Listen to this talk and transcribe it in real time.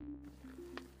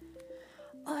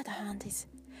what hunt is,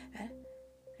 well,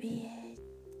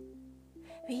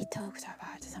 we talked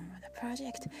about some of the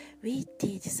project. We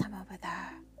did some of the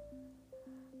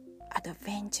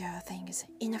adventure things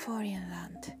in a foreign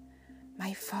land.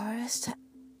 My first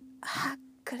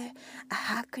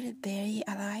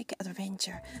huckleberry-alike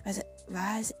adventure was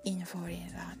in a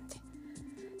foreign land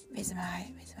with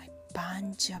my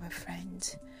bunch of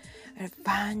friends, a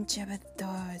bunch of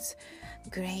those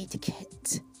great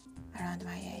kids around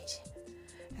my age.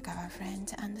 Like our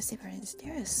friends and siblings,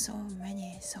 there are so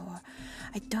many, so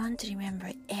I don't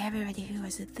remember everybody who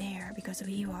was there because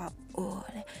we were all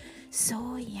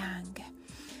so young.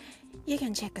 You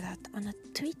can check that on a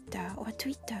Twitter or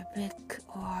Twitter book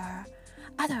or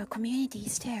other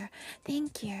communities there.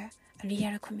 Thank you,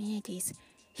 real communities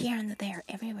here and there,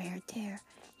 everywhere too.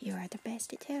 You are the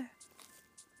best too.